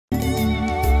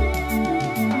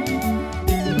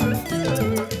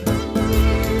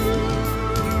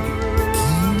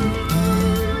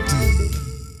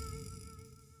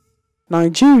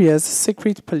Nigeria's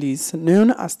secret police,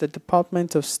 known as the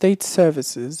Department of State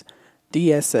Services,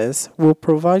 DSS, will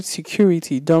provide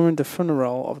security during the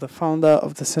funeral of the founder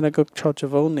of the Synagogue Church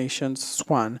of All Nations,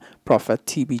 SWAN, Prophet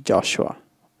T.B. Joshua.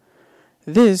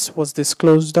 This was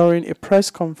disclosed during a press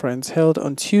conference held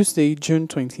on Tuesday, June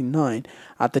 29,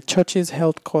 at the church's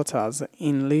headquarters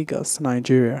in Lagos,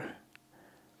 Nigeria.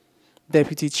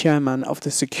 Deputy Chairman of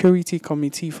the Security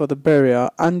Committee for the Burial,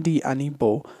 Andy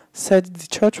Anibo, said the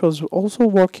church was also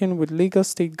working with Lagos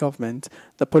State Government,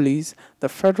 the police, the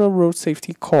Federal Road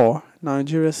Safety Corps,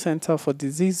 Nigeria Center for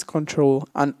Disease Control,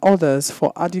 and others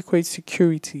for adequate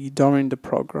security during the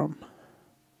program.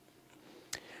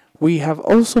 We have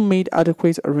also made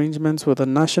adequate arrangements with the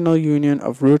National Union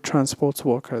of Road Transport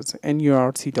Workers,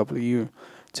 NURTW,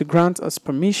 to grant us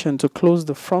permission to close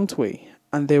the frontway,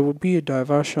 and there will be a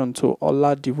diversion to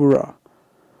Oladiwura.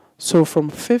 So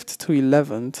from 5th to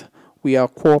 11th, we are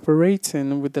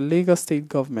cooperating with the Lagos State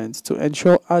Government to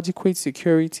ensure adequate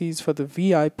securities for the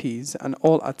VIPs and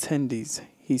all attendees,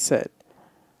 he said.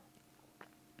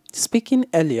 Speaking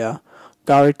earlier,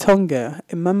 Gary Tonge,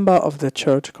 a member of the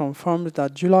church, confirmed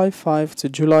that July 5 to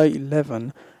July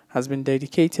 11 has been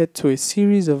dedicated to a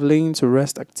series of laying to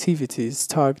rest activities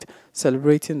tagged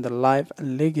Celebrating the Life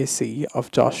and Legacy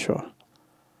of Joshua.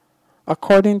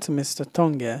 According to Mr.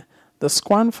 Tonge, the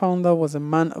SQUAN founder was a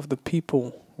man of the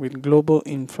people with global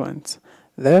influence.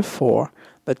 Therefore,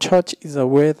 the church is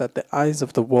aware that the eyes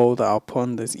of the world are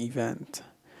upon this event.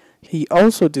 He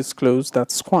also disclosed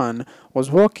that SQUAN was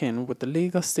working with the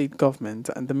Lagos State Government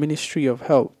and the Ministry of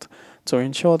Health to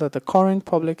ensure that the current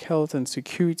public health and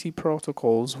security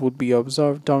protocols would be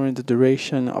observed during the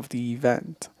duration of the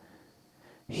event.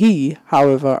 He,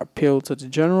 however, appealed to the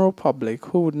general public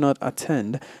who would not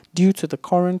attend due to the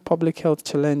current public health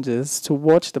challenges to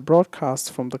watch the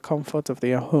broadcast from the comfort of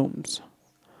their homes.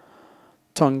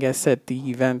 Tonge said the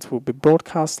event will be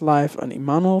broadcast live on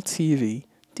Emmanuel TV,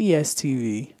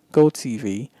 DSTV,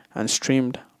 GoTV, and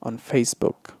streamed on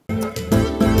Facebook.